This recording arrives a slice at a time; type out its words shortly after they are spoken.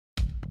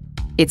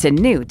It's a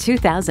new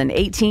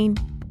 2018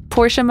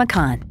 Porsche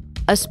Macan.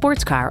 A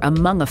sports car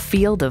among a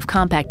field of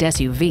compact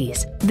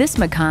SUVs, this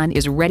Macan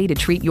is ready to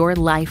treat your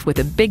life with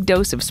a big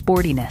dose of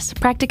sportiness,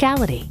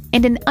 practicality,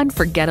 and an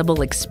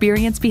unforgettable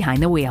experience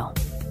behind the wheel.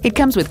 It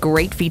comes with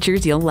great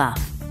features you'll love.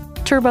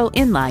 Turbo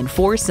inline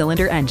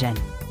 4-cylinder engine,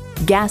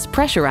 gas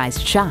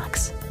pressurized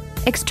shocks,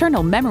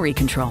 external memory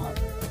control,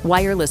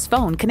 wireless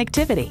phone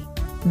connectivity,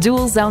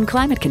 dual zone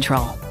climate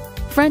control,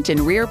 front and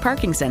rear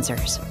parking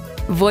sensors,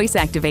 voice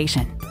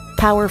activation,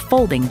 power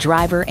folding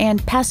driver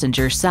and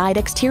passenger side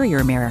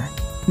exterior mirror,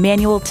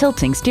 manual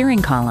tilting steering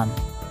column,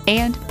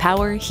 and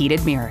power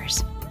heated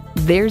mirrors.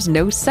 There's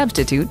no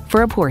substitute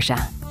for a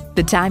Porsche.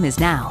 The time is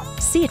now.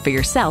 See it for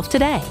yourself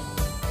today.